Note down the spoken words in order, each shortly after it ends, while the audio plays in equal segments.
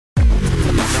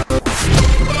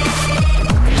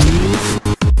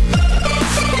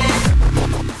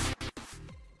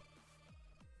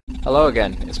Hello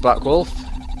again, it's BlackWolf,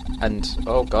 and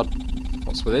oh god,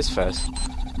 what's with his face?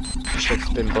 It's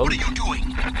been bumped. What are you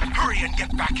doing? Hurry and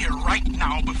get back here right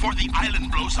now before the island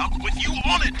blows up with you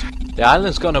on it! The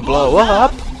island's gonna blow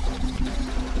up!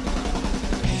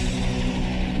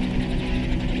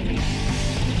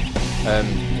 I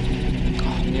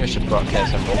knew I should have brought a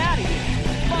case symbol.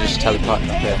 Just teleporting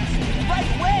up here.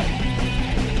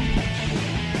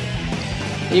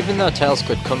 Even though Tails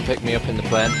could come pick me up in the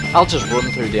plane, I'll just run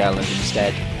through the island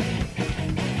instead.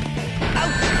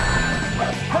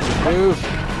 Move!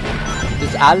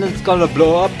 This island's gonna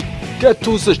blow up! Get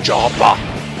to the chopper!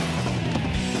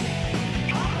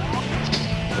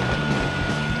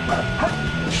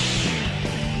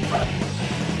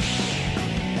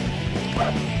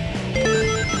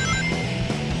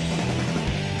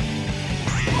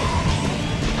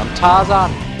 I'm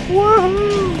Tarzan!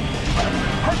 Woohoo!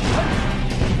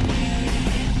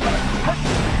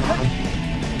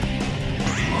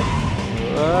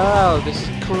 Wow, this is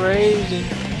crazy.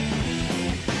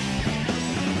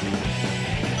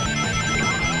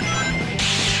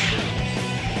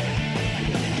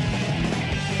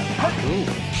 Ooh,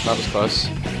 that was close.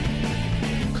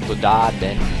 Could have died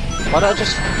then. Why don't I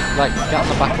just, like, get on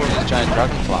the back of one of these giant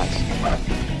dragonflies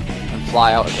and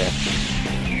fly out of here?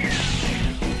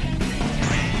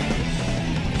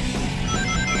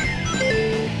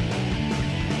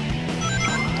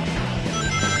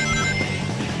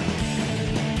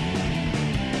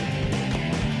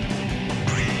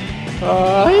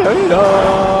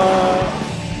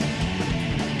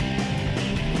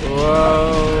 Whoa!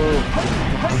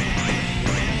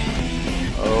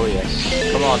 Oh yes,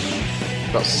 come on.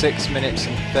 We've got 6 minutes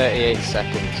and 38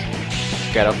 seconds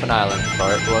to get off an island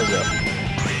before it blows up.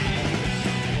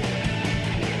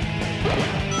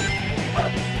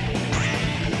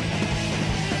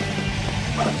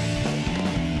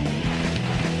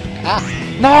 Ah!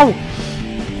 No!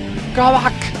 Go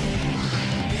back!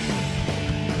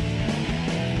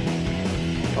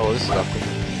 Oh, this is awkward.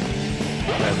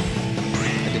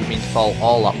 I didn't mean to fall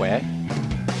all that way.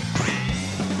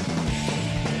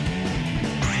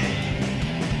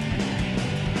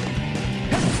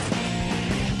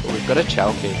 But we've got a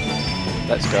Chao key.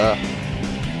 Let's go.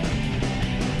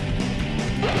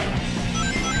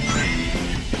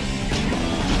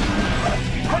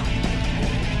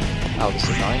 Oh, this is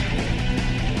annoying.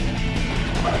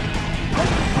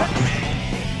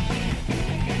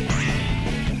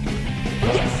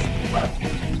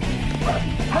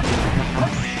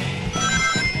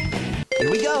 Here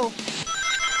we go.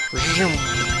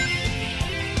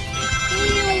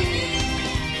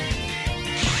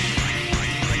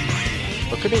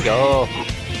 Look at me go.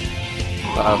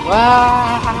 Uh-oh.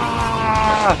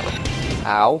 Ah!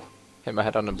 Ow. Hit my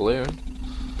head on a balloon.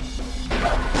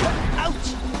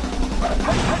 Ouch!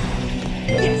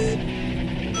 Yes.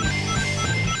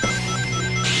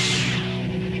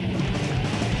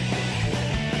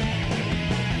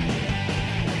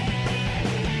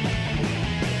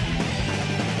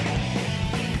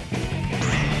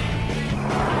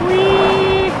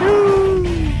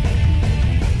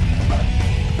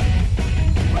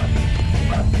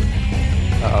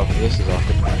 Uh-oh, this is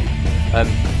awkward.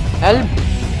 Help!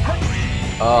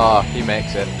 Oh, he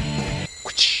makes it.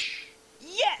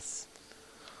 Yes.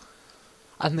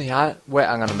 And the island. Wait,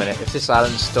 hang on a minute. If this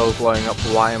island's still blowing up,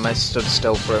 why am I stood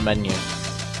still for a menu?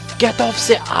 Get off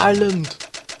the island!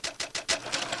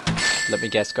 Let me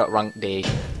guess, got rank D.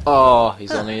 Oh,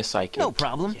 he's only a psychic. No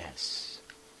problem. Yes.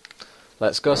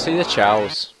 Let's go see the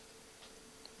Chaos.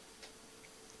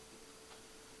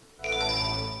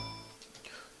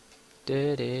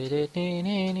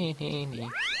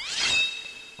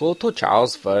 Go to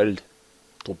Chao's world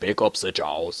to pick up the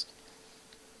Chaos.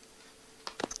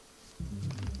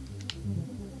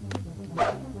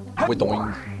 We're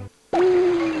doing.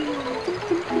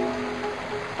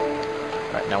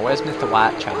 Right, now where's Mr.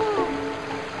 White Chap?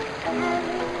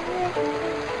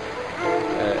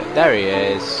 There he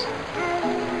is.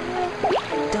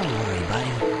 Don't worry,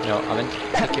 buddy. No, I meant to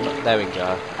pick him up. There we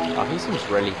go. Oh, he seems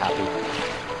really happy.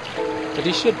 But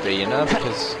he should be, you know,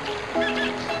 because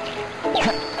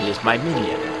he is my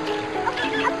minion.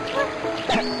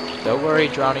 Don't worry,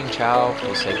 drowning Chao.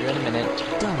 We'll save you in a minute.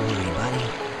 Don't worry, buddy.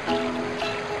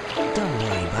 Don't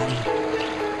worry, buddy.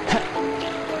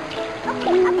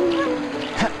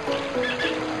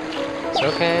 It's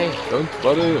okay. Don't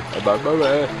worry about my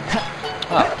way.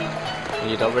 Oh,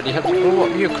 you'd already have. Oh, what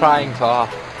were you crying for?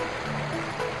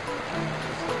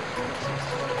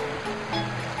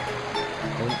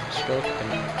 Don't stroke him.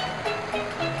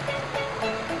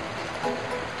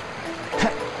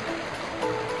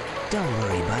 Don't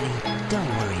worry, buddy. Don't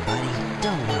worry, buddy.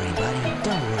 Don't worry, buddy.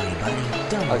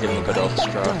 I'll give him a good old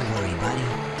stroke. Don't worry,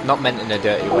 buddy. Not meant in a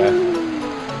dirty way.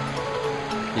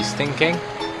 He's thinking. Do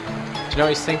you know what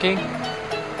he's thinking?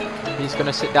 He's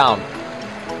gonna sit down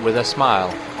with a smile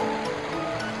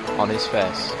on his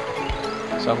face.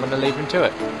 So I'm gonna leave him to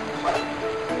it.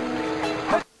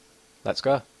 Let's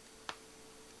go.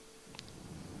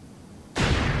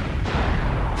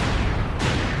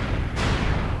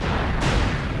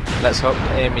 Let's hope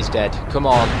Amy's dead. Come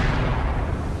on.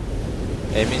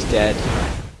 Amy's dead.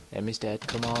 Amy's dead.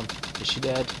 Come on. Is she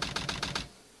dead?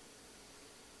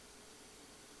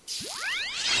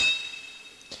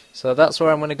 So that's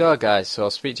where I'm going to go, guys. So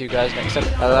I'll speak to you guys next time.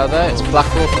 Hello there, it's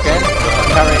BlackWolf again.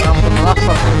 Carrying on from the last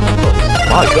one.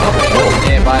 My God, whoa.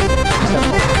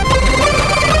 Yeah, bye.